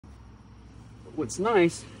what's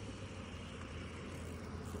nice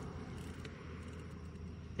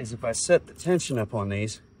is if I set the tension up on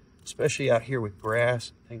these, especially out here with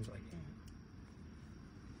grass, things like that.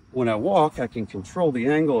 When I walk, I can control the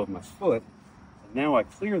angle of my foot, and now I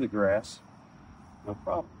clear the grass, no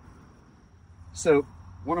problem. So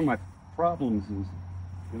one of my problems is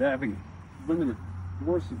with having limited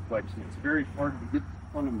dorsiflexion. It's very hard to get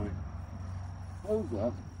the front of my toes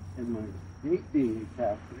up, and my gait being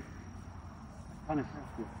impacted. I kind of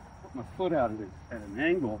have to put my foot out at an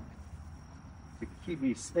angle to keep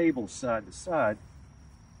me stable side to side,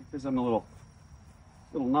 because I'm a little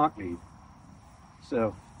knock-kneed.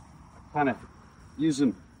 So I kind of use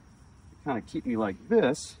them to kind of keep me like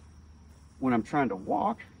this when I'm trying to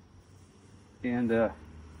walk, and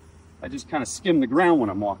I just kind of skim the ground when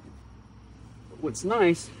I'm walking. But what's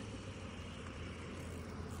nice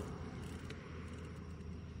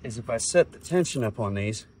is if I set the tension up on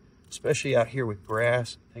these, especially out here with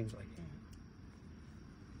grass, things like that.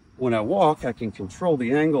 When I walk, I can control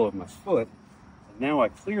the angle of my foot, and now I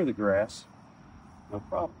clear the grass, no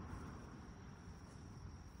problem.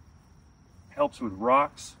 Helps with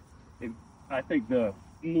rocks. I think the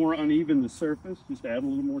more uneven the surface, just add a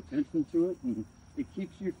little more tension to it, and it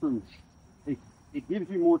keeps you from, it gives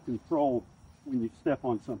you more control when you step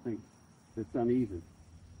on something that's uneven.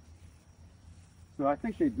 So I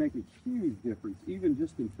think they'd make a huge difference, even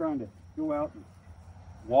just in trying to go out and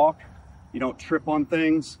walk. You don't trip on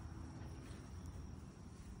things.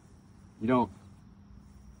 You don't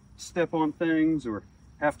step on things or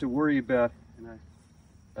have to worry about, and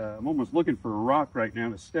I'm almost looking for a rock right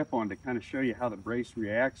now to step on to kind of show you how the brace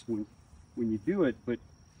reacts when you do it, but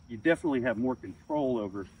you definitely have more control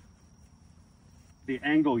over the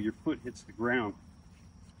angle your foot hits the ground,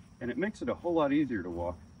 and it makes it a whole lot easier to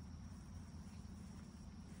walk.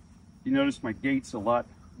 You notice my gait's a lot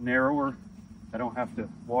narrower. I don't have to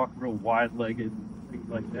walk real wide-legged, things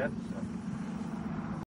like that. So